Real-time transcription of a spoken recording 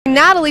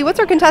Natalie, what's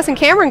our contestant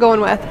Cameron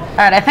going with? All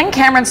right, I think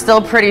Cameron's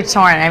still pretty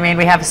torn. I mean,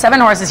 we have 7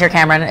 horses here,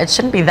 Cameron. It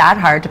shouldn't be that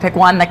hard to pick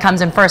one that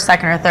comes in first,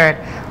 second, or third.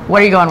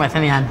 What are you going with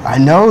in the end? I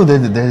know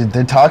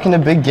they're talking a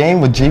big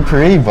game with G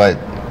Prix, but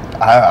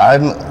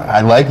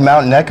I like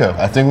Mountain Echo.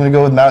 I think I'm gonna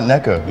go with Mountain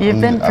Echo.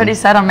 You've been pretty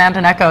set on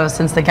Mountain Echo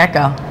since the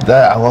get-go.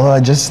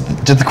 Well, just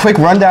a quick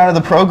rundown of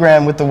the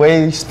program with the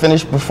way he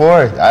finished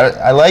before.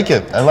 I like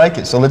it. I like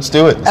it. So let's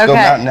do it. Let's go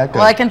Mountain Echo.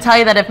 Well, I can tell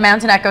you that if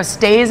Mountain Echo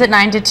stays at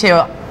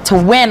 9-2 to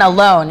win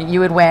alone, you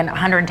would win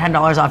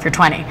 $110 off your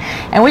 20,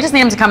 and we just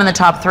need him to come in the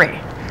top 3.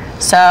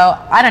 So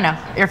I don't know.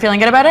 You're feeling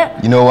good about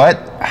it? You know what?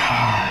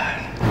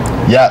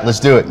 Yeah, let's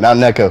do it.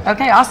 Mountain Echo.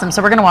 Okay, awesome.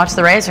 So we're going to watch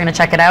the race. We're going to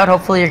check it out.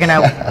 Hopefully you're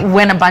going to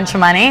win a bunch of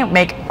money,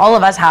 make all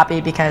of us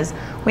happy because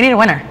we need a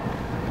winner.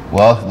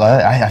 Well,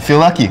 I feel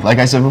lucky. Like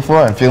I said before,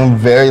 I'm feeling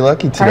very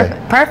lucky today.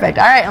 Perfect.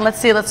 All right, and let's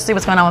see what's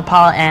going on with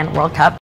Paul and World Cup.